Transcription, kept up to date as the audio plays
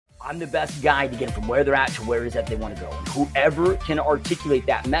I'm the best guy to get them from where they're at to where it is that they want to go. And whoever can articulate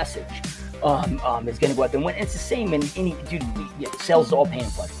that message is going to go out there and win. And it's the same in any, dude, sales is all pain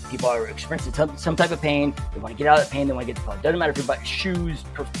and pleasure. People are experiencing some type of pain. They want to get out of that pain. They want to get the fun. It doesn't matter if you're buying shoes,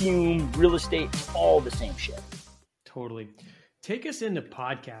 perfume, real estate, it's all the same shit. Totally. Take us into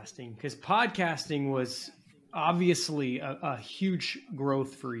podcasting, because podcasting was obviously a huge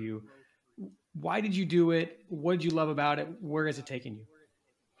growth for you. Why did you do it? What did you love about it? Where has it taken you?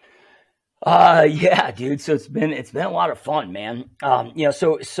 Yeah, dude. So it's been a lot of fun, man. It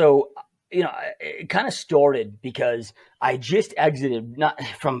kind of started because I just exited not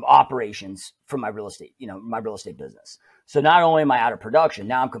from operations from my real estate business. So not only am I out of production,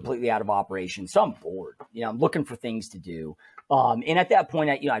 now I'm completely out of operations. So I'm bored. I'm looking for things to do. And at that point,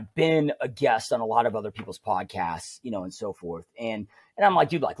 I've been a guest on a lot of other people's podcasts, and so forth. And I'm like,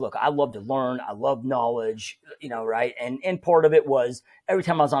 dude, look, I love to learn. I love knowledge, right? And part of it was every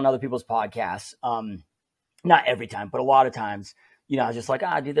time I was on other people's podcasts, not every time, but a lot of times, I was just like,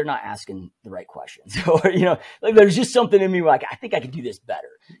 dude, they're not asking the right questions. Or, there's just something in me like, I think I could do this better,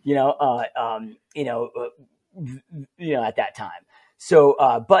 at that time. So,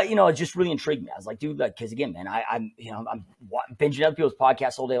 but it just really intrigued me. I was like, dude, cause again, man, I'm binging other people's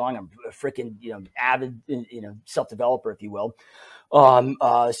podcasts all day long. I'm a freaking, avid, self-developer, if you will.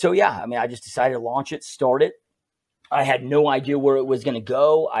 So yeah, I just decided to launch it, start it. I had no idea where it was going to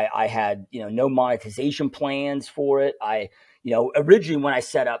go. I had, no monetization plans for it. Originally when I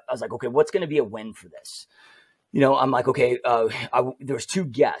set up, I was like, okay, what's going to be a win for this? I'm like, okay, there was 2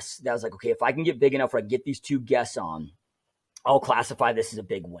 guests that I was like, okay, if I can get big enough where I can get these 2 guests on, I'll classify this as a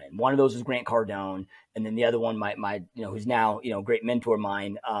big win. One of those was Grant Cardone. And then the other one, my who's now, a great mentor of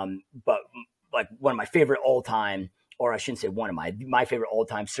mine. But like one of my favorite all time, or I shouldn't say one of my favorite all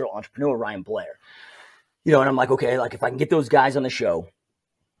time serial entrepreneur, Ryan Blair. And I'm like, okay, like if I can get those guys on the show,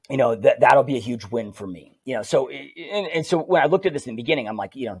 that'll be a huge win for me. So when I looked at this in the beginning, I'm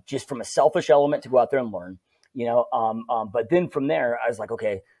like, just from a selfish element to go out there and learn, but then from there, I was like,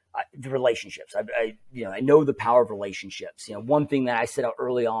 okay, the relationships. I know the power of relationships. One thing that I set out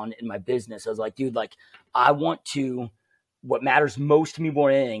early on in my business, I was like, dude, like what matters most to me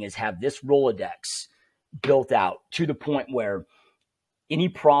more than anything is have this Rolodex built out to the point where any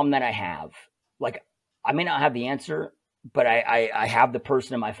problem that I have, like I may not have the answer, but I have the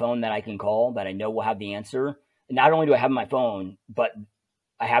person in my phone that I can call that I know will have the answer. And not only do I have my phone, but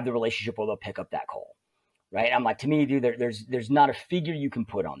I have the relationship where they'll pick up that call. Right. I'm like, to me, dude, there's not a figure you can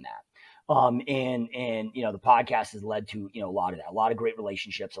put on that. And the podcast has led to, a lot of that, a lot of great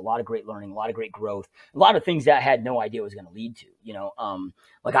relationships, a lot of great learning, a lot of great growth, a lot of things that I had no idea was going to lead to,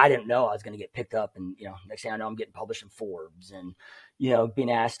 like I didn't know I was going to get picked up and, next thing I know, I'm getting published in Forbes and,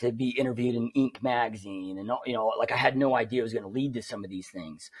 being asked to be interviewed in Inc. magazine and, like I had no idea it was going to lead to some of these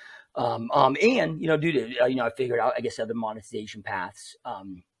things. And, I figured out, I guess, other monetization paths,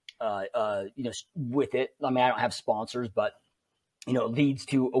 with it. I don't have sponsors, but, it leads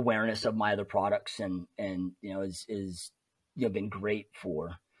to awareness of my other products and is been great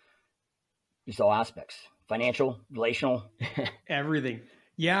for just all aspects, financial, relational, everything.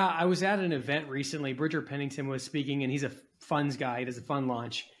 Yeah. I was at an event recently. Bridger Pennington was speaking and he's a funds guy. He does a fund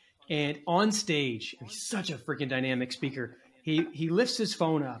launch and on stage, he's such a freaking dynamic speaker. He lifts his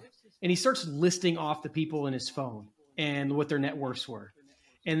phone up and he starts listing off the people in his phone and what their net worths were.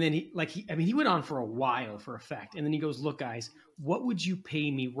 And then he went on for a while for effect. And then he goes, look, guys, what would you pay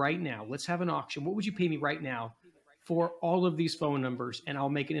me right now? Let's have an auction. What would you pay me right now for all of these phone numbers? And I'll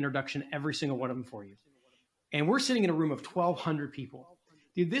make an introduction, every single one of them for you. And we're sitting in a room of 1,200 people.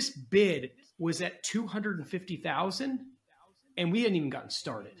 Dude, this bid was at 250,000 and we hadn't even gotten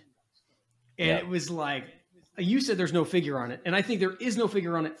started. And It was like, you said there's no figure on it. And I think there is no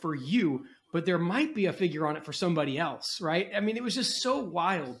figure on it for you, but there might be a figure on it for somebody else, right? It was just so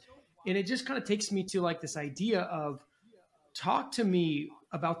wild. And it just kind of takes me to like this idea of talk to me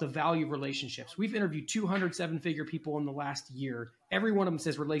about the value of relationships. We've interviewed 200 7-figure people in the last year. Every one of them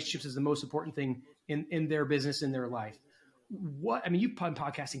says relationships is the most important thing in their business, in their life. You've been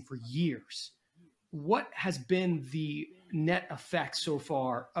podcasting for years. What has been the net effect so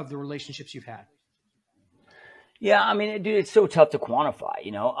far of the relationships you've had? Yeah, dude, it's so tough to quantify,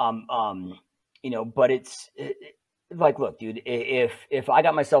 but like, look, dude, if I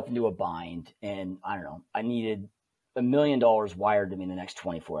got myself into a bind and I don't know, I needed $1 million wired to me in the next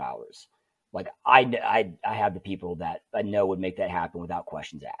 24 hours, like I have the people that I know would make that happen without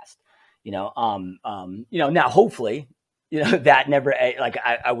questions asked, now hopefully, that never, like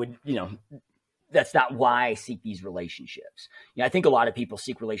I would, that's not why I seek these relationships. I think a lot of people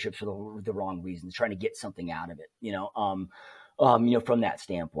seek relationships for the wrong reasons, trying to get something out of it, from that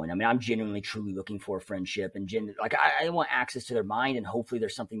standpoint. I mean, I'm genuinely, truly looking for a friendship, and I want access to their mind, and hopefully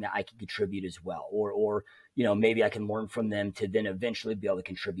there's something that I can contribute as well, or maybe I can learn from them to then eventually be able to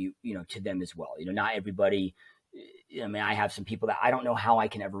contribute, to them as well. Not everybody. I mean, I have some people that I don't know how I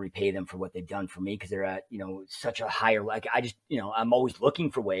can ever repay them for what they've done for me, because they're at, such a higher, like, I just, I'm always looking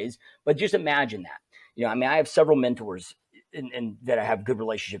for ways, but just imagine that, I mean, I have several mentors and that I have good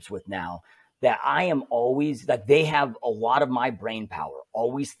relationships with now, that I am always like, they have a lot of my brain power,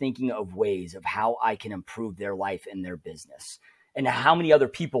 always thinking of ways of how I can improve their life and their business. And how many other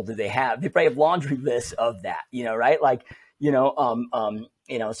people do they have? They probably have laundry lists of that, right? Like, so,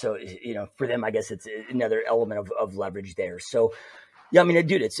 for them, I guess it's another element of leverage there. So, yeah, I mean,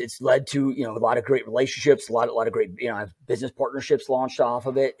 dude, it's led to, a lot of great relationships, a lot of great, I have business partnerships launched off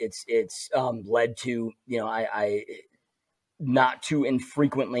of it. It's led to, I not too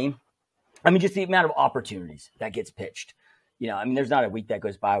infrequently, I mean, just the amount of opportunities that gets pitched, I mean, there's not a week that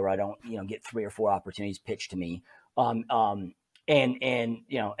goes by where I don't, get 3 or 4 opportunities pitched to me. And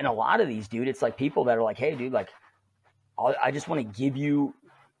a lot of these, dude, it's like people that are like, hey, dude, like, I just want to give you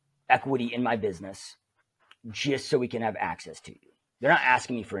equity in my business just so we can have access to you. They're not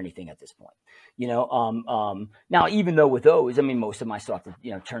asking me for anything at this point, now, even though with those, I mean, most of my stuff,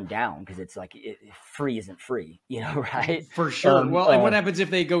 turn down, because it's like free isn't free, right? For sure. And what happens if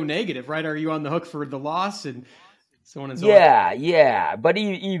they go negative, right? Are you on the hook for the loss and so on and so on? Yeah. But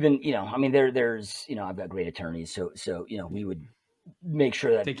even, I mean, there's, I've got great attorneys. So, we would make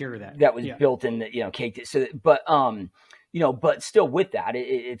sure that take care of that. That was built in the, cake. So, but still with that,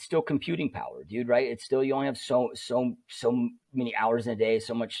 it's still computing power, dude, right? It's still, you only have so many hours in a day,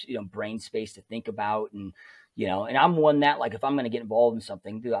 so much, brain space to think about. And, and I'm one that, like, if I'm going to get involved in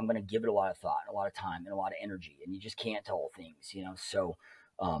something, dude, I'm going to give it a lot of thought, a lot of time, and a lot of energy. And you just can't tell all things, So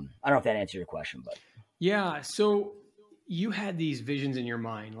I don't know if that answers your question, but. Yeah. So you had these visions in your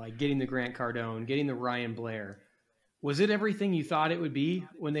mind, like getting the Grant Cardone, getting the Ryan Blair. Was it everything you thought it would be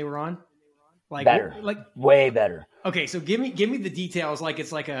when they were on? Like better, like way better. Okay, so give me the details. Like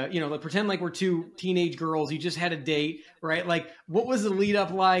it's like a, like pretend like we're 2 teenage girls. You just had a date, right? Like, what was the lead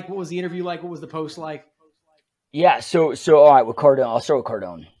up like? What was the interview like? What was the post like? Yeah, so all right, with Cardone, I'll start with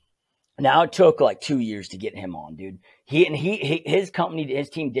Cardone. Now, it took like 2 years to get him on, dude. His company, his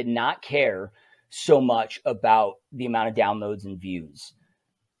team did not care so much about the amount of downloads and views.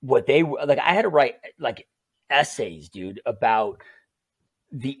 What they like, I had to write like essays, dude, about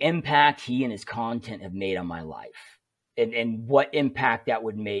the impact he and his content have made on my life, and what impact that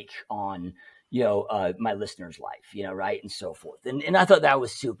would make on, my listeners' life, right. And so forth. And I thought that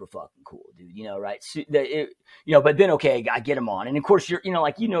was super fucking cool, dude, right. So but then, okay, I get him on. And of course you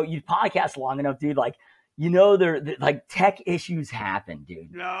you podcast long enough, dude, like, they're like tech issues happen,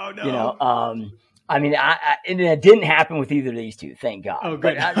 dude. No. I mean, and it didn't happen with either of these two, thank God. Oh,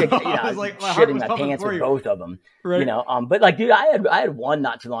 good. But, I was like, shitting my pants with both of them, right. But like, dude, I had one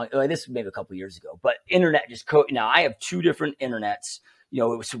not too long. Like, this was maybe a couple years ago. But internet just now I have 2 different internets. It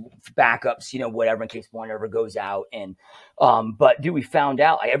was backups, whatever, in case one ever goes out. And but dude, we found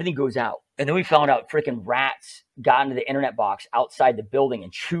out like everything goes out, and then we found out freaking rats got into the internet box outside the building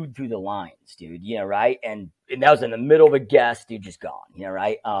and chewed through the lines, dude. Right? And that was in the middle of a guest, dude, just gone.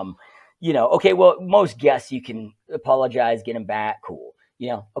 Right? Okay, well, most guests you can apologize, get them back, cool.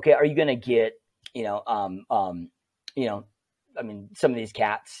 Okay, are you gonna get, I mean, some of these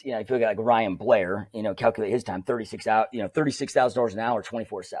cats, if you look at like Ryan Blair, calculate his time, $36,000 an hour,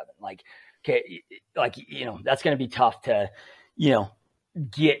 24/7. Like, okay, like, that's gonna be tough to,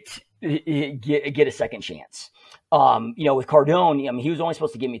 get a second chance. With Cardone, I mean, he was only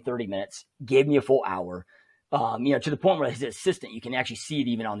supposed to give me 30 minutes, gave me a full hour. To the point where his assistant, you can actually see it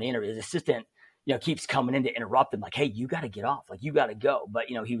even on the interview. His assistant, keeps coming in to interrupt him, like, "Hey, you got to get off, like, you got to go." But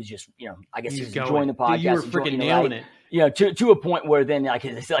he was just, I guess he was enjoying the podcast. Dude, you were freaking nailing it. To a point where then, like,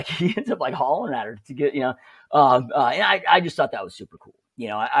 it's like he ends up like hollering at her to get, and I just thought that was super cool.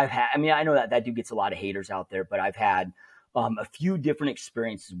 I know that dude gets a lot of haters out there, but I've had a few different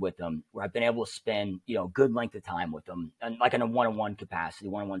experiences with him where I've been able to spend, a good length of time with him, and like in a one-on-one capacity,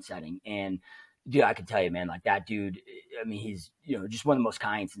 one-on-one setting, and. Dude, I can tell you, man, like that dude, I mean, he's, just one of the most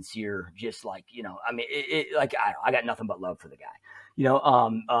kind, sincere, just like, I mean, like, I don't know, I got nothing but love for the guy,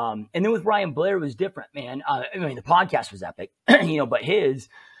 and then with Ryan Blair, it was different, man. I mean, the podcast was epic, but his,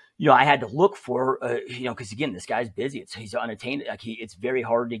 I had to look for, cause again, this guy's busy. He's unattained. Like it's very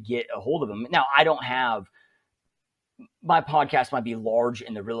hard to get a hold of him. Now, I don't have, my podcast might be large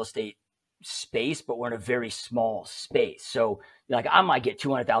in the real estate space, but we're in a very small space. So like I might get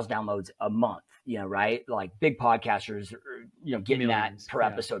 200,000 downloads a month, right? Like big podcasters, getting millions, that per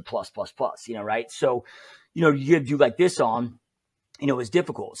episode plus, right? So, you do like this on, it was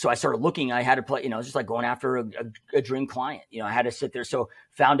difficult. So I started looking, I had to play, just like going after a dream client, I had to sit there. So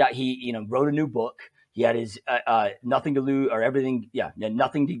found out he, wrote a new book. He had his, nothing to lose or everything. Yeah.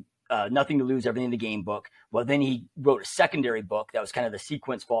 Nothing to lose, everything to gain book. Well, then he wrote a secondary book that was kind of the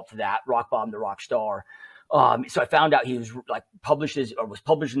sequence follow up to that, Rock Bottom to Rock Star. So I found out he was like was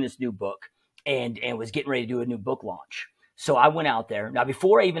publishing this new book and was getting ready to do a new book launch. So I went out there. Now,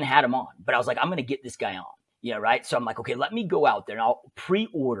 before I even had him on, but I was like, I'm going to get this guy on. Yeah, right. So I'm like, okay, let me go out there and I'll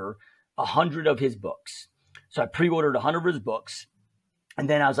pre-order 100 of his books. So I pre-ordered 100 of his books. And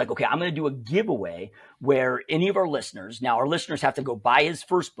then I was like, okay, I'm going to do a giveaway where any of our listeners, now our listeners have to go buy his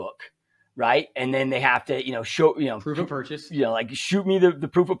first book, right? And then they have to, show, proof of purchase, like shoot me the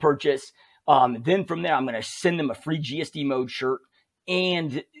proof of purchase. Then from there, I'm going to send them a free GSD mode shirt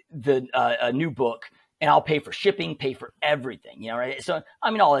and a new book. And I'll pay for shipping, pay for everything, right? So,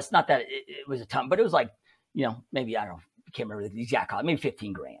 all it's not that it was a ton, but it was like, maybe, I don't know, I can't remember the exact cost, maybe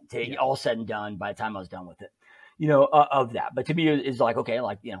 $15,000 all said and done by the time I was done with it, of that. But to me, it's like, okay,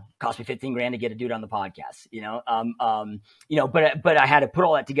 like, cost me $15,000 to get a dude on the podcast, but I had to put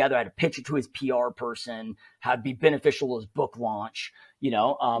all that together. I had to pitch it to his PR person, how it'd be beneficial to his book launch,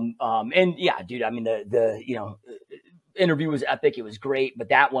 and yeah, dude, the interview was epic. It was great, but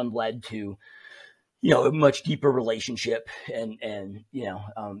that one led to, a much deeper relationship and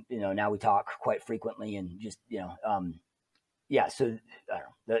now we talk quite frequently and just, yeah. So I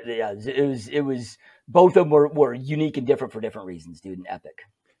don't know. It was both of them were unique and different for different reasons, dude, and epic.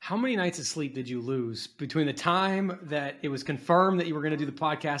 How many nights of sleep did you lose between the time that it was confirmed that you were going to do the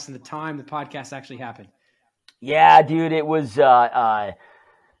podcast and the time the podcast actually happened? Yeah, dude, it was, I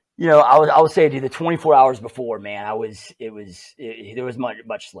would say, dude, the 24 hours before, man, there was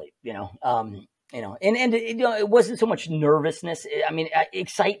much sleep, and it wasn't so much nervousness.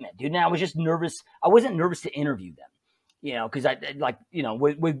 Excitement, dude. And I was just nervous. I wasn't nervous to interview them, because I like,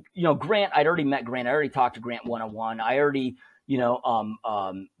 with Grant, I'd already met Grant. I already talked to Grant one-on-one. I already,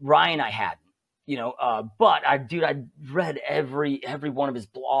 Ryan, I hadn't, but I'd read every one of his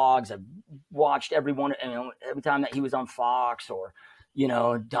blogs. I've watched every one, every time that he was on Fox or,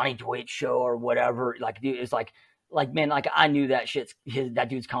 Donnie Dwight show or whatever. Like, dude, it's like, man, like I knew that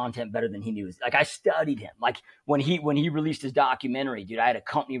dude's content better than he knew. Like I studied him. Like when he released his documentary, dude, I had a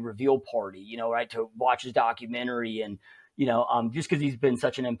company reveal party, right, to watch his documentary and, just because he's been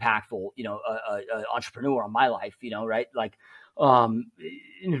such an impactful, entrepreneur on my life, right? Like,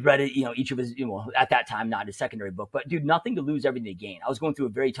 read it, each of his, at that time, not his secondary book, but dude, Nothing to Lose, Everything to Gain. I was going through a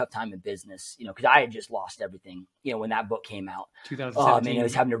very tough time in business, because I had just lost everything, when that book came out. 2017. And I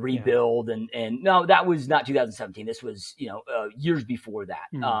was having to rebuild and no, that was not 2017. This was, years before that.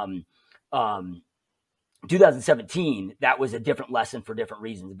 2017, that was a different lesson for different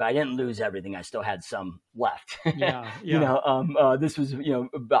reasons, but I didn't lose everything. I still had some left. Yeah. This was, about,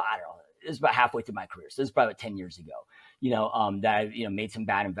 I don't know, it was about halfway through my career. So this is probably about 10 years ago, that I, made some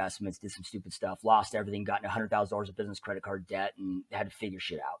bad investments, did some stupid stuff, lost everything, got $100,000 of business credit card debt and had to figure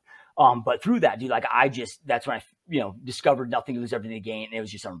shit out. But through that, dude, like that's when I, discovered Nothing to Lose, Everything to Gain. And it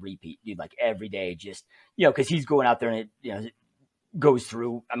was just on repeat, dude, like every day, just, cause he's going out there and it, goes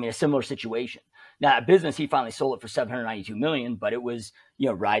through, a similar situation. Now, that business, he finally sold it for $792 million, but it was,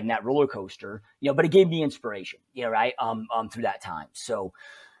 riding that roller coaster, but it gave me inspiration, right, through that time. So,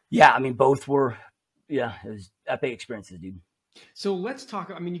 yeah, both were, it was epic experiences, dude. So let's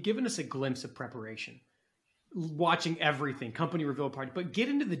talk, you've given us a glimpse of preparation, watching everything, company reveal party, but get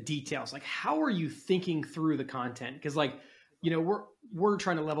into the details. Like, how are you thinking through the content? Because we're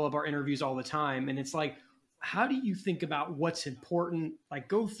trying to level up our interviews all the time. And it's like, how do you think about what's important? Like,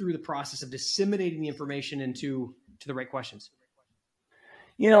 go through the process of disseminating the information into the right questions.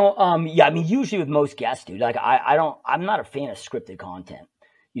 Usually with most guests, dude, like I'm not a fan of scripted content,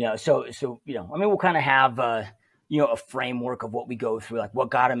 so, we'll kind of have, a framework of what we go through, like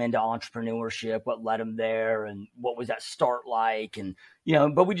what got them into entrepreneurship, what led them there, and what was that start like, and,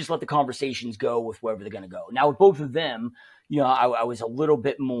 but we just let the conversations go with wherever they're going to go. Now with both of them, I was a little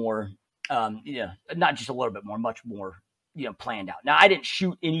bit more, not just a little bit more, much more, planned out. Now I didn't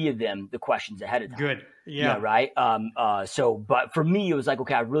shoot any of them the questions ahead of time. Good. Yeah. Right. But for me, it was like,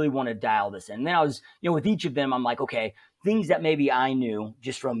 okay, I really want to dial this in. And then I was, with each of them, I'm like, okay, things that maybe I knew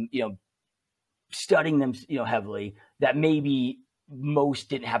just from, studying them, heavily, that maybe most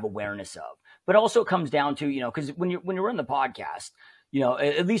didn't have awareness of. But also it comes down to, because when you're on the podcast,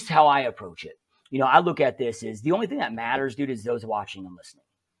 at least how I approach it, I look at this is the only thing that matters, dude, is those watching and listening.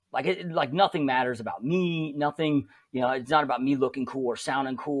 Like nothing matters about me, nothing, it's not about me looking cool or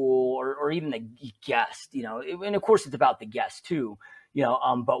sounding cool or even the guest, and of course it's about the guest too,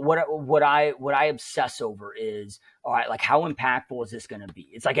 But what I obsess over is, all right, like how impactful is this going to be?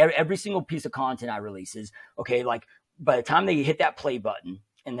 It's like every single piece of content I release is, okay, like by the time they hit that play button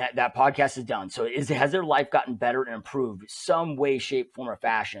and that podcast is done. So has their life gotten better and improved some way, shape, form, or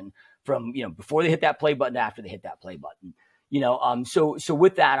fashion from, before they hit that play button to after they hit that play button? So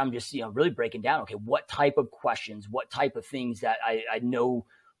with that, I'm just, really breaking down, okay, what type of questions, what type of things that I know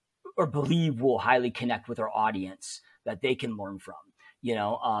or believe will highly connect with our audience that they can learn from,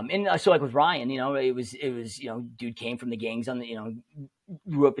 and so like with Ryan, it was, dude came from the gangs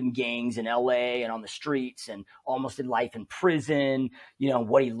grew up in gangs in LA and on the streets and almost in life in prison,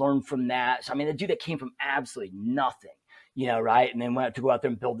 what he learned from that. So, I mean, the dude that came from absolutely nothing, right. And then went to go out there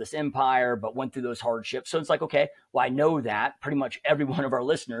and build this empire, but went through those hardships. So it's like, okay, well, I know that pretty much every one of our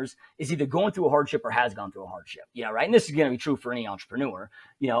listeners is either going through a hardship or has gone through a hardship, right. And this is going to be true for any entrepreneur,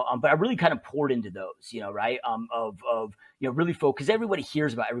 but I really kind of poured into those, right. Really focus. Everybody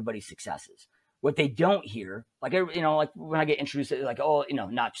hears about everybody's successes. What they don't hear, like when I get introduced, like, oh,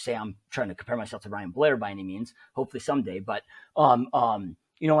 not to say I'm trying to compare myself to Ryan Blair by any means, hopefully someday, but,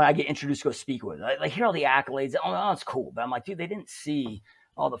 when I get introduced to go speak with, I hear all the accolades. Oh, it's cool. But I'm like, dude, they didn't see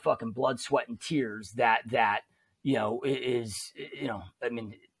all the fucking blood, sweat, and tears that, is, I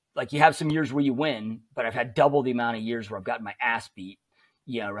mean, like you have some years where you win, but I've had double the amount of years where I've gotten my ass beat.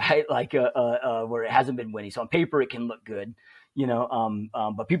 Yeah. Right. Like, where it hasn't been winning. So on paper, it can look good,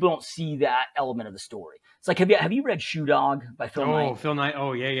 but people don't see that element of the story. It's like, have you read Shoe Dog by Phil Knight? Oh, Phil Knight.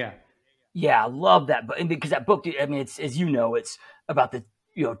 Oh, yeah. Yeah. I love that book. And because that book, I mean, it's, as it's about the,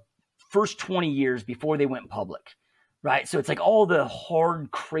 first 20 years before they went public. Right. So it's like all the hard,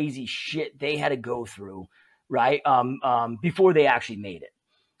 crazy shit they had to go through. Right. Before they actually made it.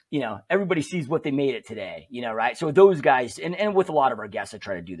 Everybody sees what they made it today, right? So those guys, and with a lot of our guests, I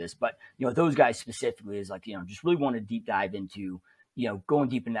try to do this, but, those guys specifically is like, just really want to deep dive into, going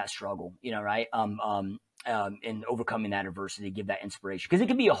deep in that struggle, right? And overcoming that adversity, give that inspiration. Because it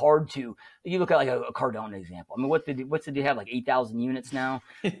can be hard to, you look at like a Cardone example. I mean, what's did he have, like 8,000 units now?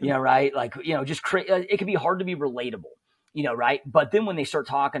 Right? Like, it can be hard to be relatable, right? But then when they start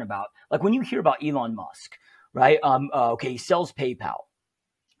talking about, like when you hear about Elon Musk, right? Okay, he sells PayPal.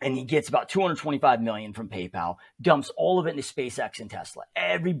 And he gets about $225 million from PayPal, dumps all of it into SpaceX and Tesla.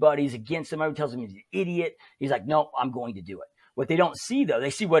 Everybody's against him. Everybody tells him he's an idiot. He's like, no, I'm going to do it. What they don't see, though, they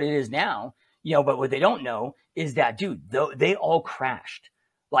see what it is now, but what they don't know is that, dude, they all crashed.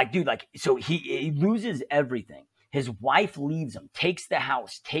 Like, dude, like, so he loses everything. His wife leaves him, takes the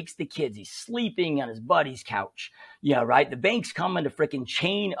house, takes the kids. He's sleeping on his buddy's couch. Right. The bank's coming to freaking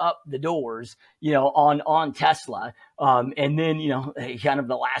chain up the doors, on Tesla. And then, kind of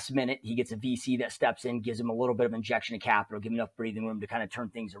the last minute, he gets a VC that steps in, gives him a little bit of injection of capital, give him enough breathing room to kind of turn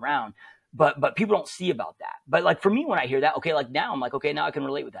things around. But people don't see about that. But like for me, when I hear that, okay, like now I'm like, okay, now I can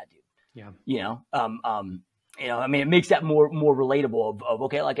relate with that dude. Yeah. I mean, it makes that more relatable of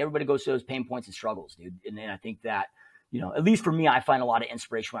okay, like everybody goes through those pain points and struggles, dude. And then I think that, at least for me, I find a lot of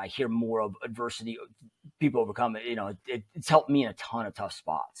inspiration when I hear more of adversity, people overcome it. It's helped me in a ton of tough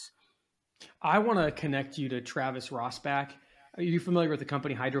spots. I want to connect you to Travis Rossback. Are you familiar with the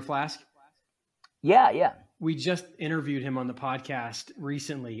company Hydro Flask? Yeah. We just interviewed him on the podcast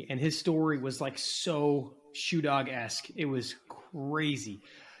recently, and his story was like so Shoe Dog-esque. It was crazy.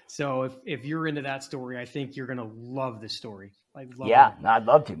 So if you're into that story, I think you're going to love this story. I'd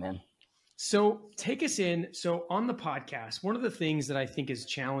love to, man. So take us in. So on the podcast, one of the things that I think is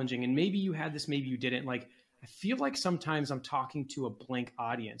challenging, and maybe you had this, maybe you didn't, like, I feel like sometimes I'm talking to a blank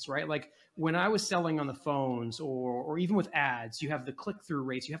audience, right? Like when I was selling on the phones or even with ads, you have the click-through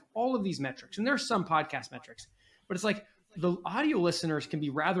rates, you have all of these metrics, and there are some podcast metrics, but it's like the audio listeners can be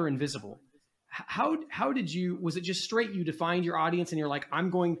rather invisible. How was it just straight you defined your audience and you're like,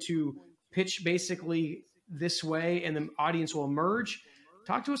 I'm going to pitch basically this way and the audience will emerge?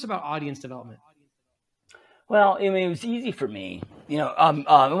 Talk to us about audience development. Well, I mean, it was easy for me, and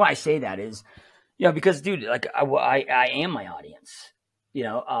when I say that is, because dude, like I am my audience,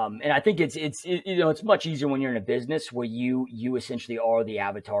 and I think it's much easier when you're in a business where you essentially are the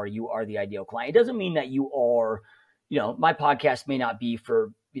avatar, you are the ideal client. It doesn't mean that you are, my podcast may not be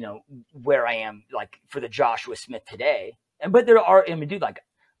for, where I am, like for the Joshua Smith today. But there are, dude, like,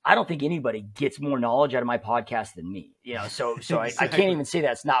 I don't think anybody gets more knowledge out of my podcast than me, so exactly. I can't even say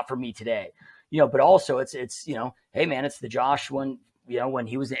that's not for me today, but also it's, hey man, it's the Josh when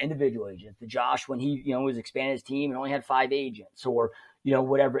he was an individual agent, the Josh when he, was expanding his team and only had 5 agents or,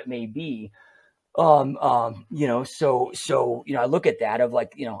 whatever it may be. So I look at that of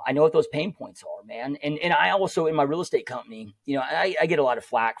like, I know what those pain points are, man. And I also, in my real estate company, I get a lot of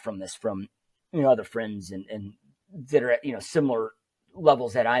flack from this, from, other friends and that are at, similar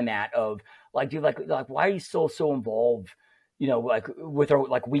levels that I'm at of like, dude, like why are you still so involved, you know, like with our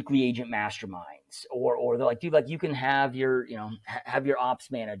like weekly agent masterminds, or they're like, dude, like you can have your, you know, have your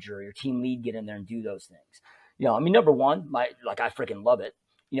ops manager, your team lead get in there and do those things. You know, I mean, number one, I freaking love it,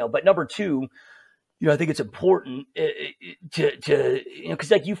 you know, but number two, you know, I think it's important to you know,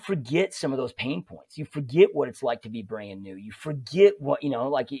 because like you forget some of those pain points. You forget what it's like to be brand new. You forget what, you know,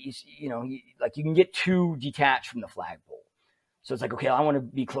 like, you know, like you can get too detached from the flagpole. So it's like, okay, I want to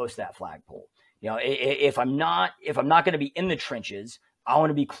be close to that flagpole. You know, if I'm not going to be in the trenches, I want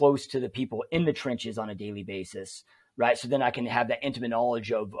to be close to the people in the trenches on a daily basis, right? So then I can have that intimate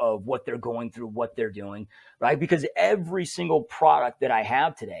knowledge of what they're going through, what they're doing, right? Because every single product that I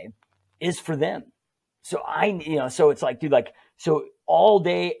have today is for them. So you know, so it's like, dude, like, so all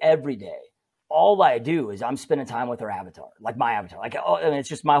day, every day, all I do is I'm spending time with their avatar, like my avatar, like, I mean, it's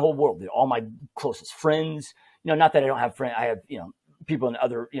just my whole world, dude. All my closest friends, you know, not that I don't have friends, I have, you know, people in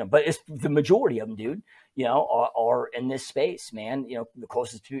other, you know, but it's the majority of them, dude, you know, are in this space, man, you know, the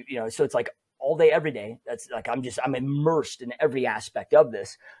closest to, you know, so it's like all day, every day. That's like, I'm immersed in every aspect of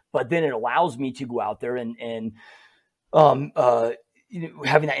this, but then it allows me to go out there and you know,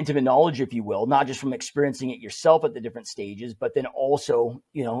 having that intimate knowledge, if you will, not just from experiencing it yourself at the different stages, but then also,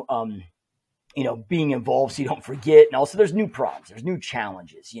 you know, being involved so you don't forget. And also there's new problems, there's new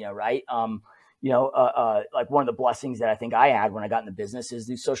challenges, you know, right? Like one of the blessings that I think I had when I got in the business is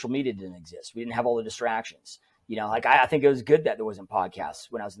the social media didn't exist. We didn't have all the distractions, you know, like I think it was good that there wasn't podcasts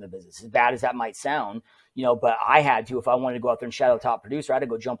when I was in the business, as bad as that might sound, you know, but I had to, if I wanted to go out there and shadow top producer, I had to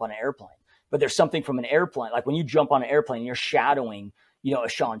go jump on an airplane. But there's something from an airplane, like when you jump on an airplane, you're shadowing, you know, a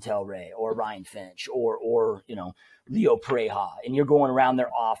Chantel Ray or Ryan Finch or you know, Leo Pareja, and you're going around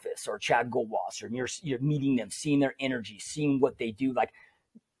their office, or Chad Goldwasser, and you're meeting them, seeing their energy, seeing what they do. Like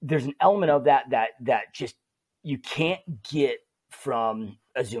there's an element of that just you can't get from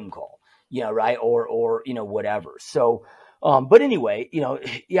a Zoom call, you know, right? Or you know, whatever. So, but anyway, you know,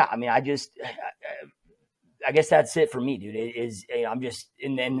 yeah, I mean, I guess that's it for me, dude. It is, you know, I'm just,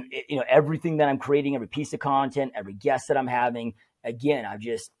 and then, you know, everything that I'm creating, every piece of content, every guest that I'm having, again, I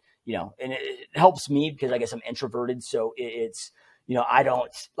just, you know, and it helps me because I guess I'm introverted. So it's, you know,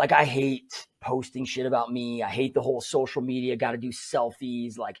 I hate posting shit about me. I hate the whole social media, got to do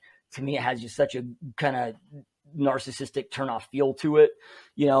selfies. Like to me, it has just such a kind of narcissistic turn off feel to it,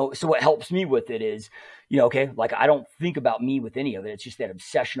 you know? So what helps me with it is, you know, okay, like I don't think about me with any of it. It's just that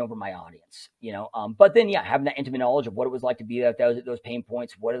obsession over my audience, you know? But then, yeah, having that intimate knowledge of what it was like to be at those pain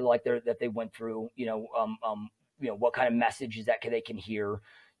points, what it like that they went through, you know, what kind of messages that they can hear,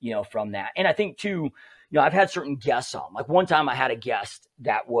 you know, from that. And I think too, you know, I've had certain guests on, like one time I had a guest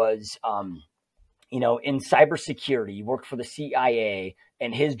that was, you know, in cybersecurity, he worked for the CIA,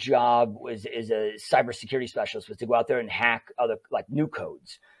 and his job is a cybersecurity specialist, was to go out there and hack other like new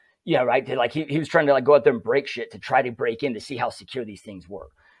codes. Yeah, right. Like he was trying to like go out there and break shit to try to break in to see how secure these things were.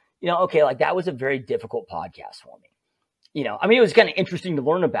 You know, okay, like that was a very difficult podcast for me. You know, I mean, it was kind of interesting to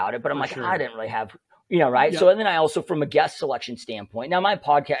learn about it, but I'm like, sure. I didn't really have, you know, right. Yep. So, and then I also, from a guest selection standpoint, now my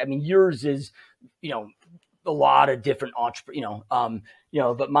podcast, I mean, yours is, you know, a lot of different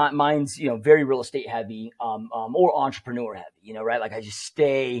but mine's, you know, very real estate heavy, or entrepreneur heavy, you know, right? Like I just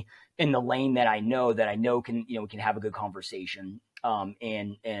stay in the lane that I know can, you know, we can have a good conversation. And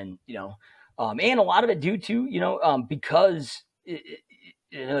you know, and a lot of it due to, you know, because you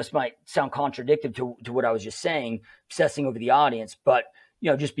know, this might sound contradictory to what I was just saying, obsessing over the audience, but you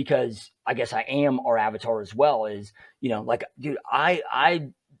know, just because I guess I am our avatar as well, is, you know, like, dude,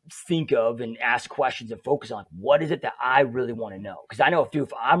 I think of and ask questions and focus on what is it that I really want to know. Because I know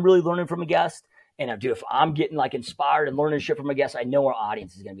if I'm really learning from a guest, and if I'm getting like inspired and learning shit from a guest, I know our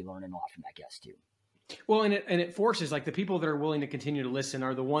audience is going to be learning a lot from that guest too. Well, and it forces, like, the people that are willing to continue to listen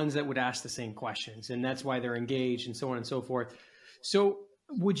are the ones that would ask the same questions, and that's why they're engaged and so on and so forth. So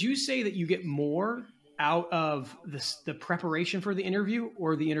would you say that you get more out of the preparation for the interview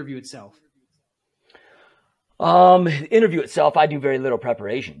or the interview itself? The interview itself, I do very little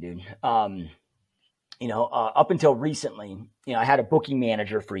preparation, dude. You know, up until recently, you know, I had a booking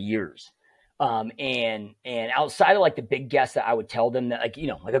manager for years. And outside of like the big guests that I would tell them that, like, you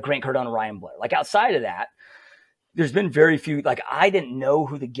know, like a Grant Cardone, Ryan Blair, like outside of that, there's been very few, like I didn't know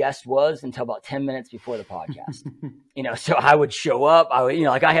who the guest was until about 10 minutes before the podcast, you know, so I would show up, you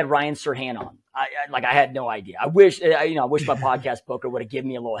know, like I had Ryan Serhant on. I had no idea. I wish my podcast booker would have given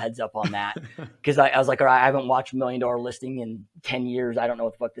me a little heads up on that. Cause I was like, all right, I haven't watched $1 Million Listing in 10 years. I don't know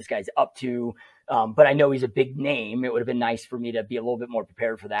what the fuck this guy's up to. But I know he's a big name. It would have been nice for me to be a little bit more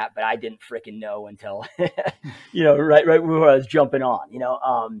prepared for that, but I didn't freaking know until, you know, right where I was jumping on, you know?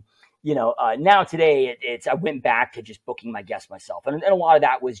 Now today I went back to just booking my guests myself. And a lot of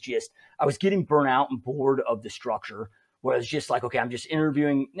that was just, I was getting burnt out and bored of the structure where it's just like, okay, I'm just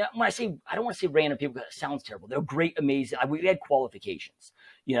interviewing. Now, when I don't want to say random people because it sounds terrible. They're great, amazing. We had qualifications,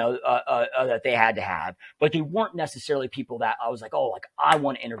 that they had to have, but they weren't necessarily people that I was like, oh, like I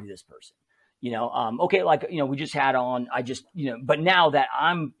want to interview this person. Okay, like, we just had on, but now that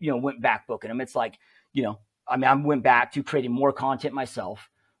I'm, went back booking them, it's like, I went back to creating more content myself,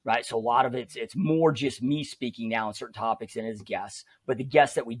 right? So a lot of it's more just me speaking now on certain topics than as guests, but the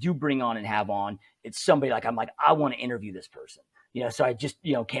guests that we do bring on and have on, it's somebody like, I'm like, I want to interview this person, so I just,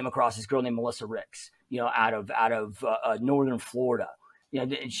 came across this girl named Melissa Ricks, out of Northern Florida,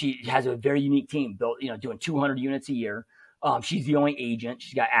 and she has a very unique team built, doing 200 units a year. She's the only agent.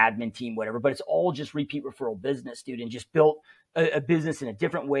 She's got admin team, whatever, but it's all just repeat referral business, dude, and just built a business in a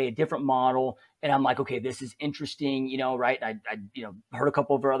different way, a different model. And I'm like, okay, this is interesting, right? I heard a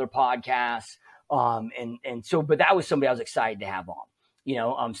couple of her other podcasts. But that was somebody I was excited to have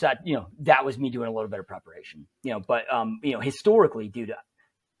on, so that, that was me doing a little bit of preparation, but historically, dude,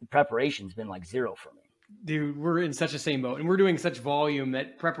 the preparation's been like zero for me. Dude, we're in such the same boat and we're doing such volume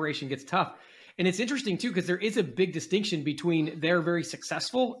that preparation gets tough. And it's interesting too, because there is a big distinction between they're very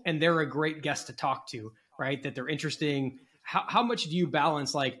successful and they're a great guest to talk to, right? That they're interesting. How much do you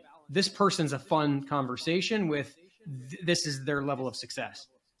balance like this person's a fun conversation with this is their level of success?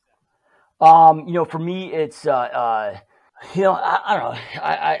 For me, it's, I don't know.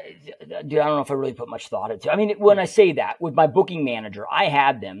 I don't know if I really put much thought into it. I mean, when I say that with my booking manager, I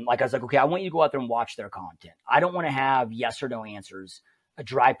had them, like, I was like, okay, I want you to go out there and watch their content. I don't want to have yes or no answers, a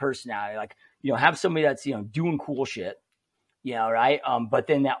dry personality, like, have somebody that's, doing cool shit, right. But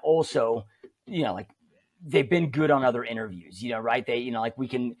then that also, like they've been good on other interviews, right. They, like we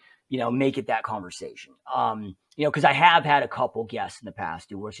can, make it that conversation. Cause I have had a couple guests in the past,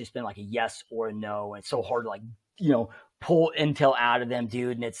 dude, where it's just been like a yes or a no. And it's so hard to like, pull intel out of them,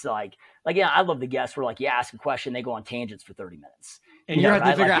 dude. And it's like, yeah, I love the guests where like you ask a question, they go on tangents for 30 minutes. And you have to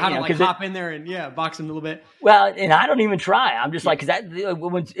figure out how to like hop in there and box them a little bit. Well, and I don't even try. I'm just like, cause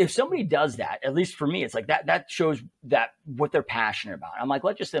if somebody does that, at least for me, it's like that shows that what they're passionate about. I'm like,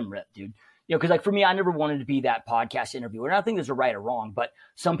 let just them rip, dude. Cause like for me, I never wanted to be that podcast interviewer. And I don't think there's a right or wrong, but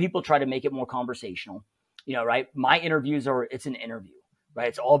some people try to make it more conversational, right? My interviews it's an interview, right?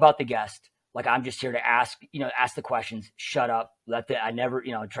 It's all about the guest. Like I'm just here to ask the questions, shut up, I never,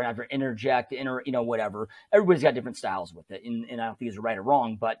 try not to interject, whatever. Everybody's got different styles with it. And I don't think it's right or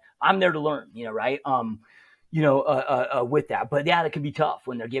wrong, but I'm there to learn, right? With that, but yeah, that can be tough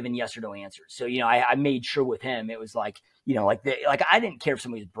when they're giving yes or no answers. So, I made sure with him, it was like, like I didn't care if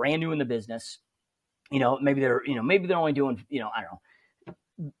somebody was brand new in the business, maybe they're only doing, I don't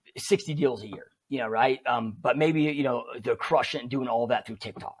know, 60 deals a year, right? But maybe, they're crushing and doing all that through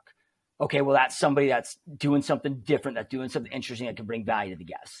TikTok. Okay, well, that's somebody that's doing something different, that's doing something interesting that can bring value to the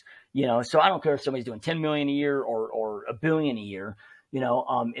guests. So I don't care if somebody's doing 10 million a year or $1 billion a year,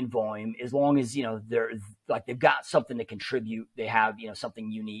 in volume, as long as, they're like, they've got something to contribute. They have, something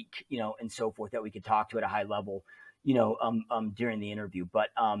unique, and so forth that we could talk to at a high level, during the interview. But,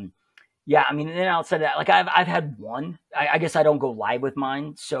 yeah, I mean, and then outside of that, like I've had one, I guess I don't go live with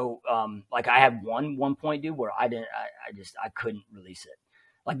mine. So, like I had one point, dude, where I couldn't release it.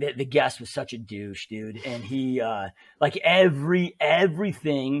 Like the guest was such a douche, dude. And he, like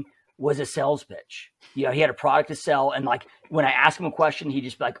everything was a sales pitch. He had a product to sell. And like, when I asked him a question, he'd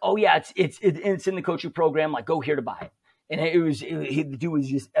just be like, oh yeah, it's in the coaching program. Like, go here to buy it. And the dude was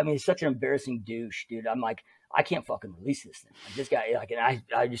just, I mean, it's such an embarrassing douche, dude. I'm like, I can't fucking release this thing. Like this guy, like, and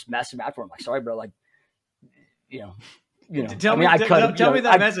I just messed him out for him. Like, sorry, bro. Like, tell me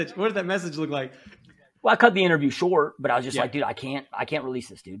that message. What did that message look like? Well, I cut the interview short, but I was just like, dude, I can't release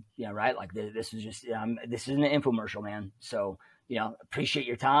this, dude. Right? Like this is just, this isn't an infomercial, man. So, appreciate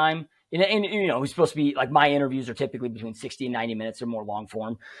your time. And it's supposed to be like my interviews are typically between 60 and 90 minutes or more long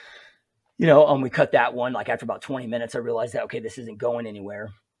form. We cut that one. Like after about 20 minutes, I realized that, okay, this isn't going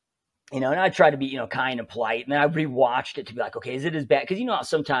anywhere. And I tried to be, kind and polite. And then I rewatched it to be like, okay, is it as bad? Because how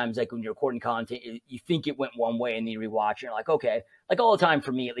sometimes like when you're recording content, you think it went one way and then you rewatch it and you're like, okay. Like all the time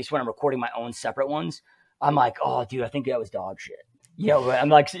for me, at least when I'm recording my own separate ones, I'm like, oh, dude, I think that was dog shit. I'm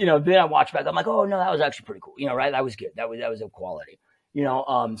like, then I watch back. I'm like, oh, no, that was actually pretty cool. Right? That was good. That was of quality.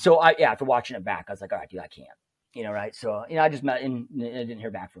 So after watching it back, I was like, all right, dude, I can't. Right? So, I just met and I didn't hear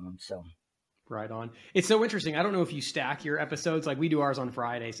back from him. So. Right on. It's so interesting. I don't know if you stack your episodes. Like we do ours on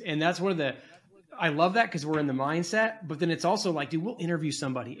Fridays. And that's one of I love that because we're in the mindset, but then it's also like, dude, we'll interview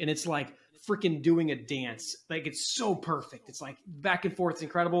somebody and it's like freaking doing a dance. Like it's so perfect. It's like back and forth. It's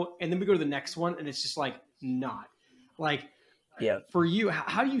incredible. And then we go to the next one and it's just like not. Like Yeah. For you,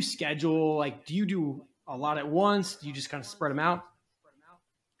 how do you schedule? Like, do you do a lot at once? Do you just kind of spread them out?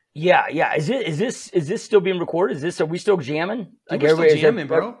 Yeah. Yeah. Is this still being recorded? Are we still jamming? Dude, Like, we're still jamming,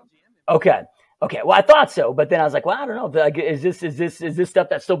 bro. Okay. Okay. Well, I thought so, but then I was like, well, I don't know. Like, is this stuff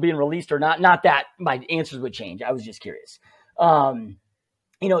that's still being released or not? Not that my answers would change. I was just curious. Yeah.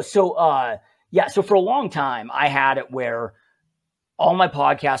 So for a long time, I had it where all my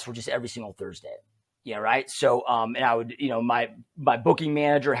podcasts were just every single Thursday. Yeah. Right. So, and I would, my booking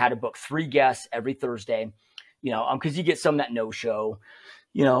manager had to book 3 guests every Thursday, cause you get some that no show,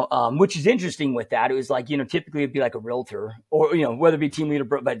 which is interesting with that. It was like, typically it'd be like a realtor or, whether it be team leader,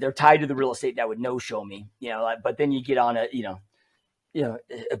 but they're tied to the real estate that would no show me, but then you get on a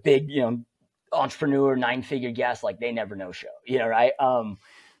big, entrepreneur 9-figure guest, like they never no show, right.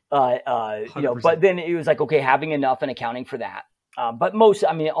 But then it was like, okay, having enough and accounting for that. But almost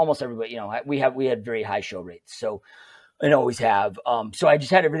everybody, we had very high show rates. So, and always have. So I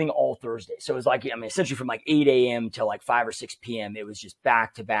just had everything all Thursday. So it was like, essentially from like 8 a.m. till like 5 or 6 p.m. It was just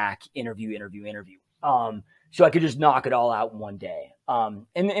back to back interview. So I could just knock it all out in one day. I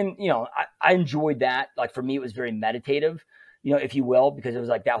enjoyed that. Like for me, it was very meditative, if you will, because it was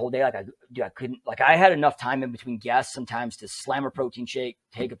like that whole day. Like I couldn't, like I had enough time in between guests sometimes to slam a protein shake,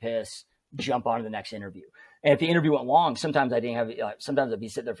 take a piss, jump on to the next interview. And if the interview went long, sometimes I didn't have, sometimes I'd be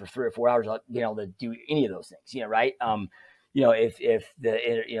sitting there for 3 or 4 hours, being able to do any of those things, right?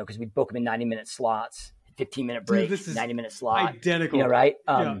 Because we'd book them in 90-minute slots, 15-minute break, 90-minute slot, identical, right?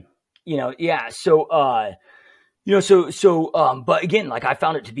 But again, like I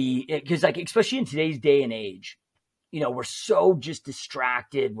found it to be, because like, especially in today's day and age, we're so just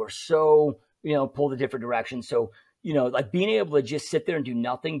distracted. We're so, pulled a different direction. So, like being able to just sit there and do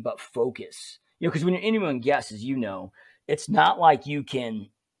nothing but focus, because when you're interviewing guests, as it's not like you can,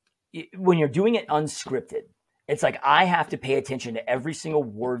 when you're doing it unscripted, it's like I have to pay attention to every single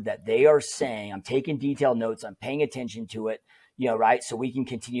word that they are saying. I'm taking detailed notes. I'm paying attention to it, right? So we can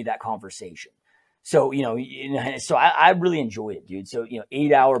continue that conversation. So, so I really enjoyed it, dude. So,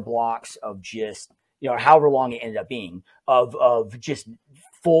 8-hour blocks of just, however long it ended up being of just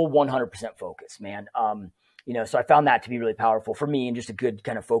full 100% focus, man. So I found that to be really powerful for me and just a good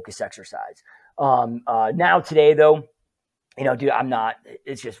kind of focus exercise. Now today though, dude,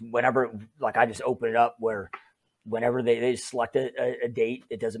 it's just whenever, like I just open it up whenever they select a date,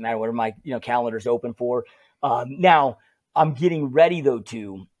 it doesn't matter whatever my, calendar's open for. Now I'm getting ready though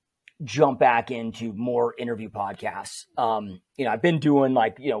to jump back into more interview podcasts. I've been doing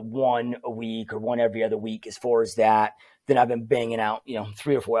like, one a week or one every other week as far as that. Then I've been banging out,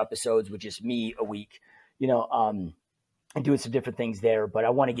 3 or 4 episodes with just me a week, and doing some different things there, but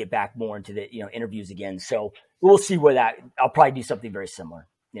I want to get back more into the, interviews again. So we'll see where I'll probably do something very similar,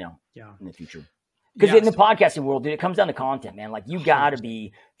 in the future. Because in the podcasting world, dude, it comes down to content, man. Like you gotta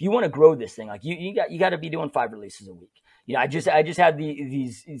be, if you want to grow this thing, like you got to be doing 5 releases a week. I just had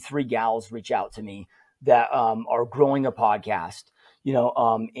these 3 gals reach out to me that are growing a podcast,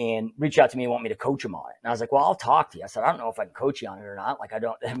 and reach out to me and want me to coach them on it. And I was like, well, I'll talk to you. I said, I don't know if I can coach you on it or not. Like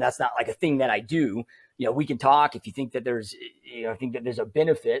that's not like a thing that I do. We can talk if you think that there's, a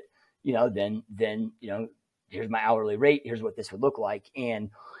benefit, then, here's my hourly rate. Here's what this would look like.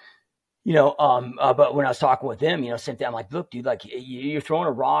 And, but when I was talking with them, same thing. I'm like, look, dude, like you're throwing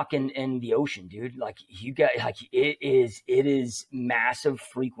a rock in the ocean, dude. Like you got, like it is massive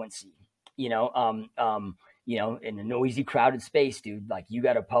frequency, in a noisy, crowded space, dude. Like you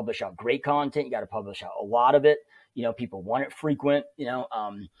got to publish out great content. You got to publish out a lot of it. People want it frequent,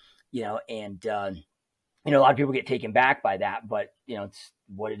 and, a lot of people get taken back by that, but it's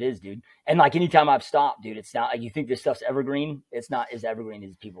what it is, dude. And like anytime I've stopped, dude, it's not like you think this stuff's evergreen. It's not as evergreen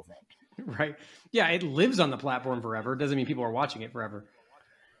as people think. Right. Yeah. It lives on the platform forever. It doesn't mean people are watching it forever.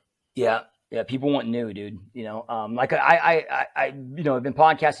 Yeah. Yeah. People want new, dude. Like I've been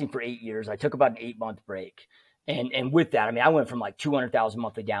podcasting for 8 years. I took about an 8-month break. And with that, I went from like 200,000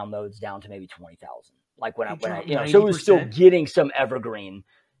 monthly downloads down to maybe 20,000. Like when I so it was still getting some evergreen.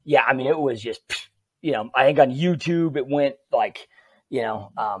 Yeah. It was just, I think on YouTube, it went like,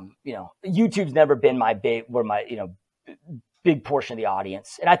 YouTube's never been my big portion of the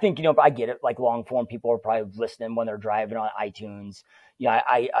audience. And I think, I get it, like long form, people are probably listening when they're driving on iTunes.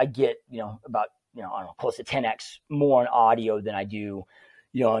 I get, about, I don't know, close to 10x more on audio than I do,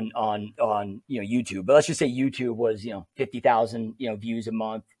 on YouTube. But let's just say YouTube was, 50,000, views a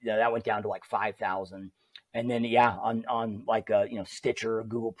month. That went down to like 5,000. And then, on like, Stitcher,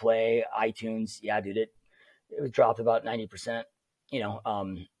 Google Play, iTunes. Yeah, dude, it dropped about 90%.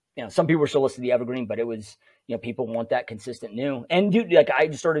 Some people were still listening to the evergreen, but it was, people want that consistent new. And dude, like I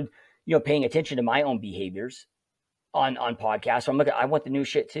just started, paying attention to my own behaviors. on podcasts. So I'm looking, I want the new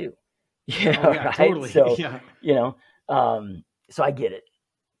shit too. Right? Totally. So, so I get it.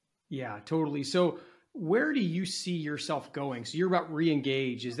 Yeah, totally. So where do you see yourself going? So you're about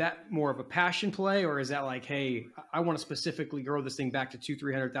re-engage. Is that more of a passion play, or is that like, hey, I want to specifically grow this thing back to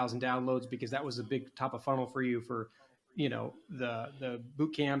 200,000-300,000 downloads because that was a big top of funnel for you for, the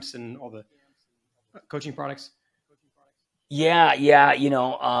boot camps and all the coaching products? Yeah. I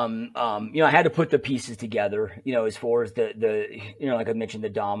had to put the pieces together, as far as the like I mentioned, the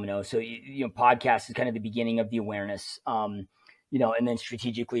domino. So, podcast is kind of the beginning of the awareness, and then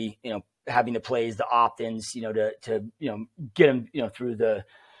strategically, having the plays, the opt-ins, to get them, through the,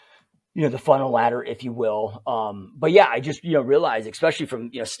 the funnel ladder, if you will. But yeah, I just, realized, especially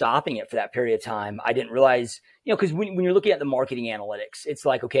from, stopping it for that period of time, I didn't realize, because when you're looking at the marketing analytics, it's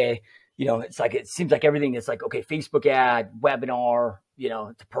like, okay, it's like, it seems like everything is like, okay, Facebook ad, webinar,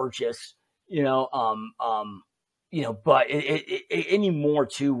 to purchase, but anymore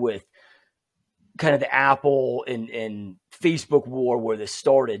too with kind of the Apple and Facebook war where this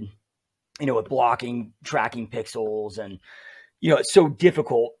started, with blocking, tracking pixels. And, it's so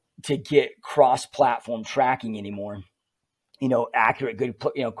difficult to get cross-platform tracking anymore, accurate, good,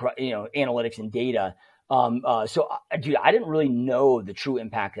 analytics and data. So dude, I didn't really know the true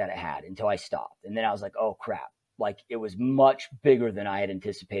impact that it had until I stopped. And then I was like, oh crap, like it was much bigger than I had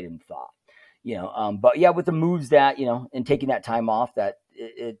anticipated and thought, but yeah, with the moves that, and taking that time off, that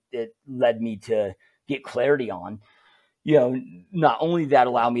it led me to get clarity on, not only that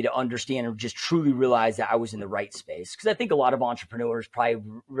allowed me to understand or just truly realize that I was in the right space. Cause I think a lot of entrepreneurs probably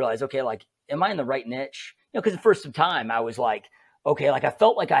realize, okay, like, am I in the right niche? Cause the first time I was like, okay, like I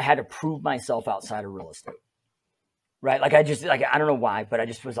felt like I had to prove myself outside of real estate, right? Like I just, like, I don't know why, but I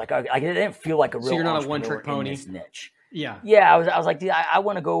just was like, I didn't feel like a real. So you're not a one-trick pony. In this niche. Yeah. Yeah. I was like, dude, I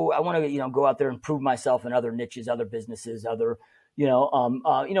want to go go out there and prove myself in other niches, other businesses, other,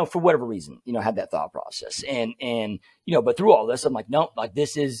 for whatever reason, had that thought process. And, but through all this, I'm like, no, like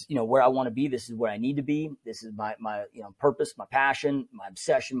this is, where I want to be. This is where I need to be. This is my purpose, my passion, my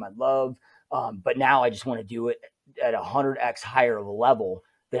obsession, my love. But now I just want to do it at 100x higher of a level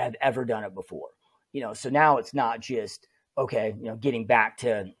than I've ever done it before. So now it's not just, okay, getting back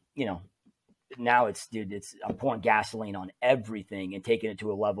to, now it's, dude, I'm pouring gasoline on everything and taking it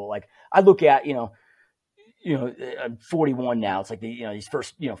to a level. Like I look at, I'm 41 now. It's like these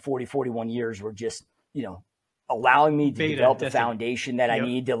first, 40, 41 years were just, allowing me to develop the foundation that I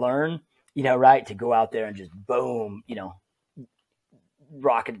need to learn, right. To go out there and just boom,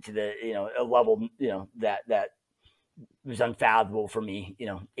 rocket to the, a level, that was unfathomable for me,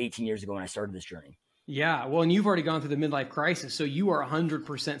 18 years ago when I started this journey. Yeah. Well, and you've already gone through the midlife crisis. So you are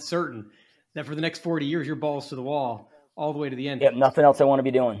 100% certain that for the next 40 years, your balls to the wall all the way to the end. Yep. Nothing else I want to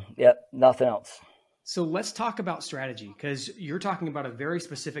be doing. Yep. Nothing else. So let's talk about strategy, because you're talking about a very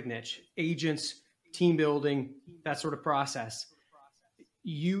specific niche, agents, team building, that sort of process.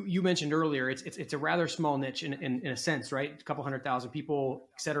 You mentioned earlier, it's a rather small niche in a sense, right? A couple 100,000 people,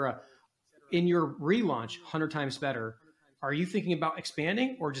 et cetera. In your relaunch, 100 times better. Are you thinking about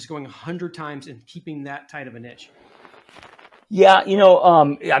expanding or just going 100 times and keeping that tight of a niche? Yeah.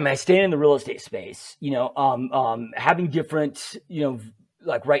 I stay in the real estate space, having different,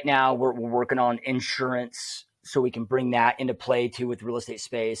 like right now we're working on insurance, so we can bring that into play too with real estate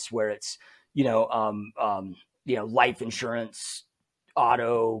space, where it's, life insurance,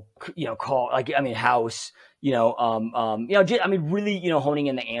 auto, call, house, really, honing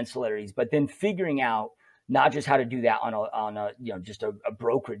in the ancillaries, but then figuring out not just how to do that on a just a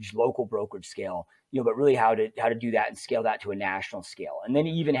brokerage, local brokerage scale, but really how to do that and scale that to a national scale. And then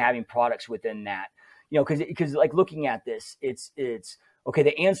even having products within that, cause like looking at this, it's okay.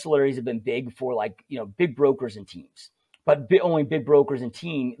 The ancillaries have been big for big brokers and teams, but only big brokers and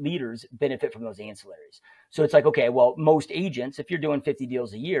team leaders benefit from those ancillaries. So it's like, okay, well, most agents, if you're doing 50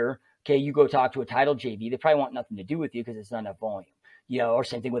 deals a year, okay, you go talk to a title JV, they probably want nothing to do with you because it's not enough volume, or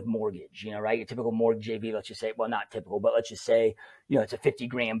same thing with mortgage, right? Your typical mortgage JV, let's just say, well, not typical, but let's just say, it's a 50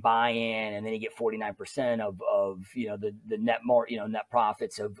 grand buy-in, and then you get 49% of the net net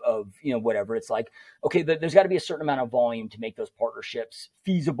profits of whatever. It's like, okay, there's got to be a certain amount of volume to make those partnerships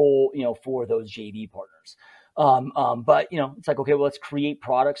feasible, for those JV partners. But it's like, okay, well, let's create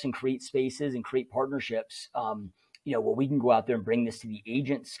products and create spaces and create partnerships, where we can go out there and bring this to the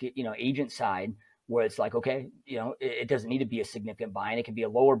agent side, where it's like, okay, it doesn't need to be a significant buy-in. It can be a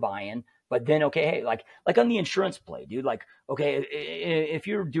lower buy-in, but then, okay, hey, like on the insurance play, dude, like, okay, if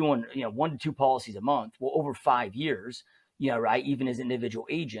you're doing, 1 to 2 policies a month, well, over 5 years, right. Even as an individual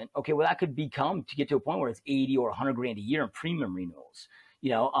agent, okay, well, that could become to get to a point where it's 80 or 100 grand a year in premium renewals,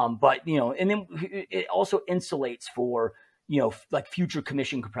 but, and then it also insulates for, like future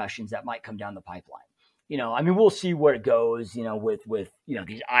commission compressions that might come down the pipeline. I mean, we'll see where it goes, with,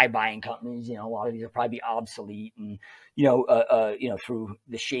 these iBuying companies, a lot of these will probably be obsolete and, through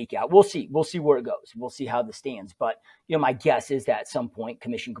the shakeout. We'll see where it goes. We'll see how this stands. But, my guess is that at some point,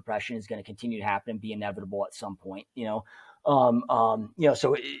 commission compression is going to continue to happen and be inevitable at some point, so,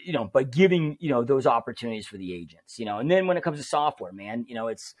 but giving, those opportunities for the agents, and then when it comes to software, man,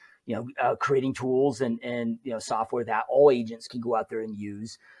 it's, creating tools and, software that all agents can go out there and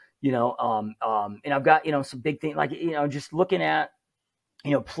use. And I've got, some big things like, just looking at,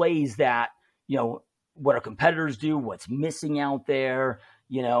 plays that, what our competitors do, what's missing out there,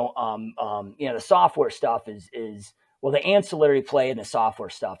 the software stuff is, well, the ancillary play and the software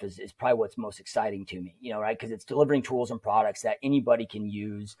stuff is probably what's most exciting to me, right? Because it's delivering tools and products that anybody can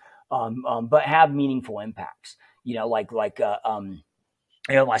use, but have meaningful impacts, my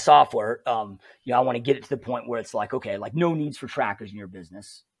software, I want to get it to the point where it's like, okay, like no needs for trackers in your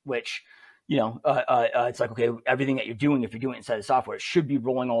business, which, it's like, okay, everything that you're doing, if you're doing it inside the software, it should be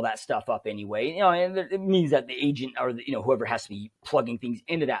rolling all that stuff up anyway, and it means that the agent or whoever has to be plugging things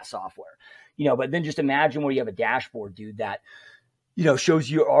into that software, but then just imagine where you have a dashboard, dude, that, shows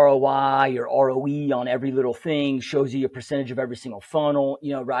you your ROI, your ROE on every little thing, shows you your percentage of every single funnel,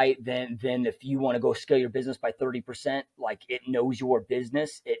 right? Then if you want to go scale your business by 30%, like it knows your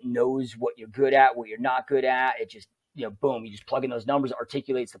business, it knows what you're good at, what you're not good at. It just, boom, you just plug in those numbers,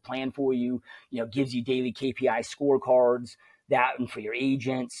 articulates the plan for you, gives you daily KPI scorecards, that and for your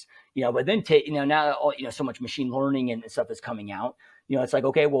agents, but then now, so much machine learning and stuff is coming out, it's like,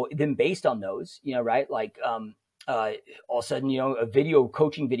 okay, well, then based on those, right? Like, all of a sudden, a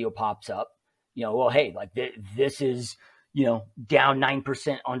coaching video pops up, well, hey, like this is, down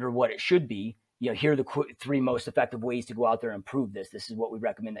 9% under what it should be. Here are the 3 most effective ways to go out there and improve this. This is what we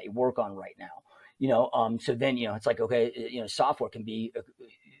recommend that you work on right now. So then, it's like, okay, software can be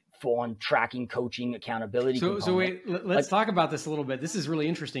full on tracking, coaching, accountability. So wait, let's talk about this a little bit. This is really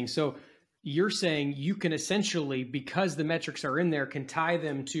interesting. So you're saying you can essentially, because the metrics are in there, can tie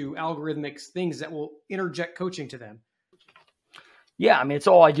them to algorithmic things that will interject coaching to them. Yeah. I mean, it's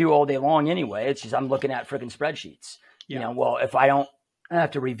all I do all day long anyway. It's just, I'm looking at freaking spreadsheets, well, if I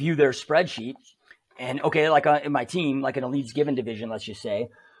have to review their spreadsheet and okay, like in my team, like in a leads given division, let's just say,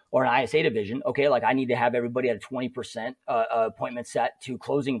 or an ISA division. Okay. Like I need to have everybody at a 20% appointment set to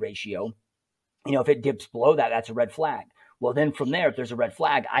closing ratio. If it dips below that, that's a red flag. Well, then from there, if there's a red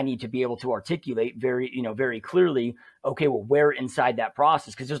flag, I need to be able to articulate very clearly, okay, well, where inside that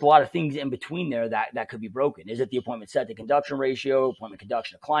process, because there's a lot of things in between there that could be broken. Is it the appointment set to conduction ratio, appointment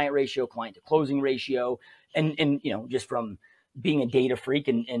conduction to client ratio, client to closing ratio? And just from being a data freak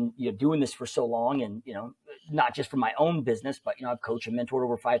and doing this for so long and, not just for my own business, but, I've coached and mentored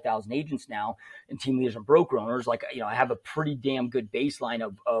over 5,000 agents now and team leaders and broker owners. Like, I have a pretty damn good baseline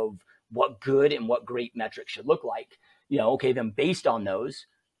of what good and what great metrics should look like. Okay, then based on those,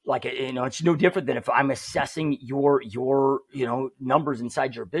 like, it's no different than if I'm assessing your numbers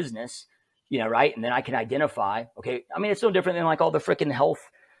inside your business, right? And then I can identify, okay, I mean, it's no different than like all the freaking health,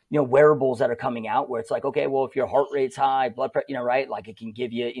 wearables that are coming out where it's like, okay, well, if your heart rate's high, blood pressure, right? Like it can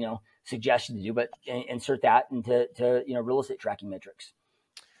give you, suggestions to do, but insert that into, real estate tracking metrics.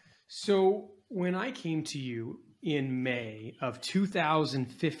 So when I came to you in May of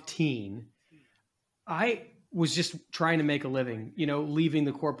 2015, I was just trying to make a living, leaving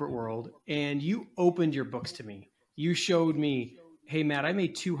the corporate world. And you opened your books to me. You showed me, hey, Matt, I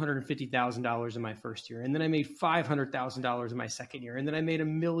made $250,000 in my first year. And then I made $500,000 in my second year. And then I made $1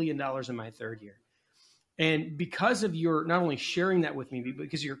 million in my third year. And because of your not only sharing that with me, but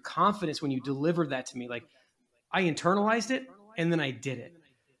because of your confidence when you delivered that to me, like I internalized it and then I did it.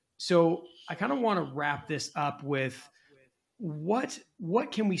 So I kind of want to wrap this up with what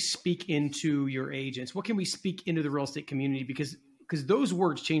can we speak into your agents? What can we speak into the real estate community? Because those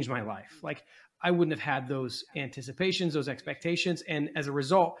words changed my life. Like I wouldn't have had those anticipations, those expectations. And as a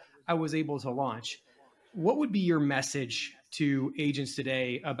result, I was able to launch. What would be your message to agents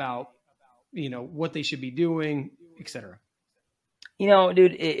today about, what they should be doing, et cetera? Dude,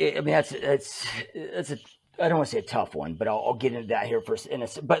 I mean, that's I don't want to say a tough one, but I'll get into that here first.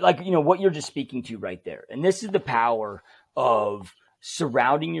 But like, what you're just speaking to right there. And this is the power of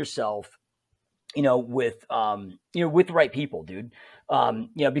surrounding yourself, with the right people, dude.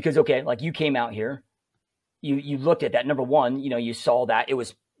 Because, okay, like you came out here, you looked at that. Number one, you saw that it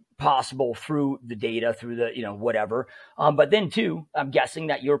was possible through the data, through the, whatever. But then two, I'm guessing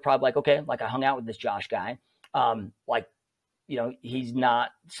that you're probably like, okay, like I hung out with this Josh guy. He's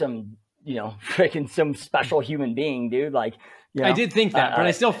not some freaking some special human being, dude. Like, I did think that, but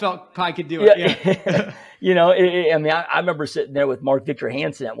I still felt I could do it. Yeah. I remember sitting there with Mark Victor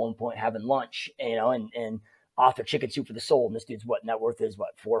Hansen at one point having lunch, and author Chicken Soup for the Soul. And this dude's net worth is $4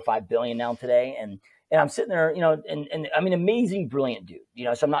 or $5 billion now today. And I'm sitting there, and I mean, amazing, brilliant dude,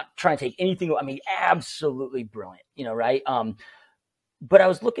 so I'm not trying to take anything. I mean, absolutely brilliant, right. But I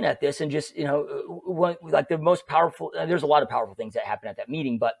was looking at this and just, like the most powerful, there's a lot of powerful things that happened at that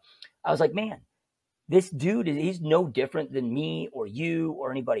meeting, but I was like, man, this dude, he's no different than me or you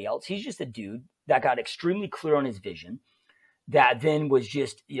or anybody else. He's just a dude that got extremely clear on his vision, that then was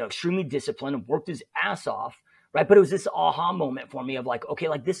just, extremely disciplined and worked his ass off. Right. But it was this aha moment for me of like, okay,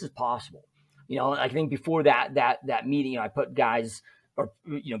 like this is possible. I think before that meeting, I put guys or,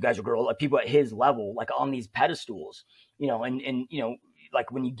 guys or girls, like people at his level, like on these pedestals, and like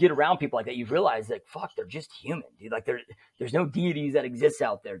when you get around people like that, you realize like, fuck, they're just human, dude. Like there's no deities that exists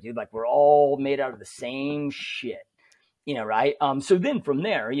out there, dude. Like we're all made out of the same shit, right? So then from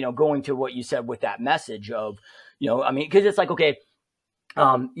there, going to what you said with that message of, cause it's like, okay,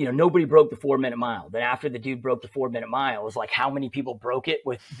 nobody broke the 4-minute mile. Then after the dude broke the 4-minute mile, it was like how many people broke it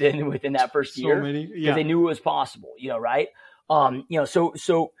within that first year? So many, yeah. They knew it was possible, right?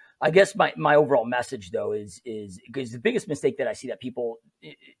 So I guess my overall message though is because the biggest mistake that I see that people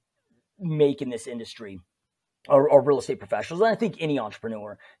make in this industry or real estate professionals, and I think any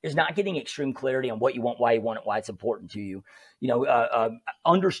entrepreneur, is not getting extreme clarity on what you want, why you want it, why it's important to you.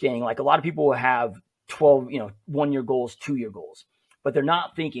 Understanding, like a lot of people will have 12, 1-year goals, 2-year goals, but they're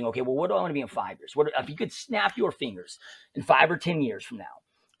not thinking, okay, well, what do I want to be in 5 years? What if you could snap your fingers in 5 or 10 years from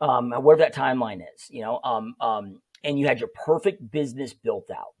now, wherever that timeline is, and you had your perfect business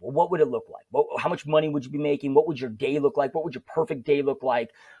built out. Well, what would it look like? How much money would you be making? What would your day look like? What would your perfect day look like?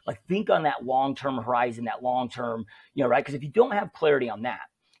 Like think on that long-term horizon, that long-term, right? Because if you don't have clarity on that,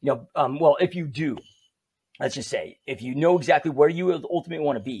 well, if you do, let's just say, if you know exactly where you ultimately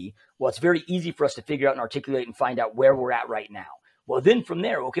want to be, well, it's very easy for us to figure out and articulate and find out where we're at right now. Well, then from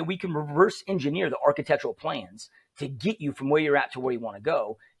there, okay, we can reverse engineer the architectural plans to get you from where you're at to where you want to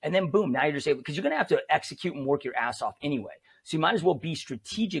go. And then boom, now you're just able, because you're going to have to execute and work your ass off anyway. So you might as well be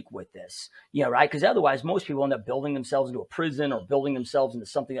strategic with this, right? Because otherwise most people end up building themselves into a prison or building themselves into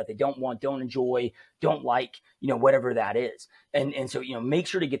something that they don't want, don't enjoy, don't like, whatever that is. And so, make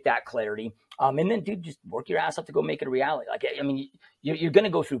sure to get that clarity. And then dude, just work your ass off to go make it a reality. Like, I mean, you're going to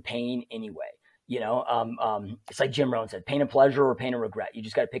go through pain anyway. It's like Jim Rohn said, pain and pleasure or pain and regret. You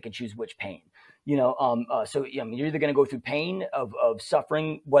just got to pick and choose which pain, so you're either going to go through pain of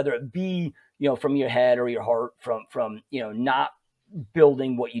suffering, whether it be, from your head or your heart, from, not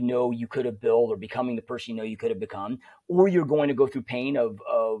building what you could have built or becoming the person you could have become, or you're going to go through pain of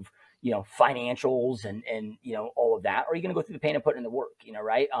financials and all of that, or you're going to go through the pain of putting in the work,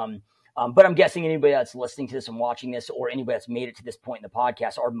 right? But I'm guessing anybody that's listening to this and watching this, or anybody that's made it to this point in the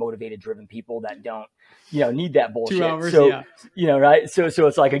podcast, are motivated, driven people that don't, need that bullshit. 2 hours, so, yeah. Right. So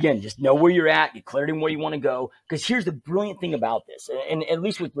it's like, again, just know where you're at, get clarity on where you want to go. Because here's the brilliant thing about this, and at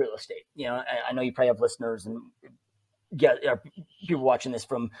least with real estate, I know you probably have listeners and people watching this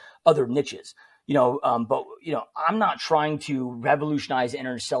from other niches, but I'm not trying to revolutionize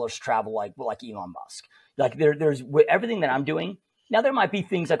interstellar travel like Elon Musk. Like there's everything that I'm doing. Now, there might be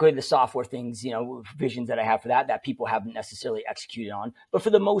things like the software things, visions that I have for that people haven't necessarily executed on. But for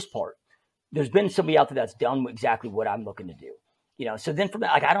the most part, there's been somebody out there that's done exactly what I'm looking to do. So then from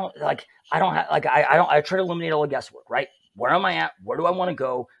that, I try to eliminate all the guesswork, right? Where am I at? Where do I want to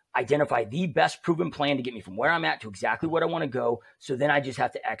go? Identify the best proven plan to get me from where I'm at to exactly where I want to go. So then I just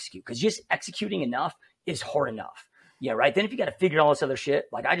have to execute, because just executing enough is hard enough. Yeah, right. Then if you got to figure all this other shit,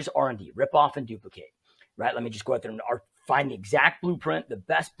 like I just R&D, rip off and duplicate, right? Let me just go out there and find the exact blueprint, the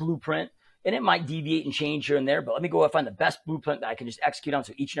best blueprint, and it might deviate and change here and there, but let me go and find the best blueprint that I can just execute on.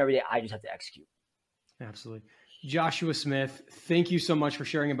 So each and every day, I just have to execute. Absolutely. Joshua Smith, thank you so much for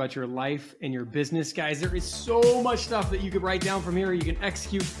sharing about your life and your business. Guys, there is so much stuff that you could write down from here. You can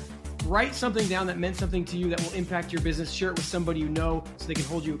execute. Write something down that meant something to you that will impact your business. Share it with somebody you know so they can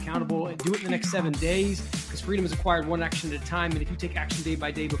hold you accountable, and do it in the next 7 days, because freedom is acquired one action at a time. And if you take action day by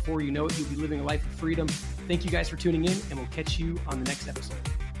day, before you know it, you'll be living a life of freedom. Thank you guys for tuning in, and we'll catch you on the next episode.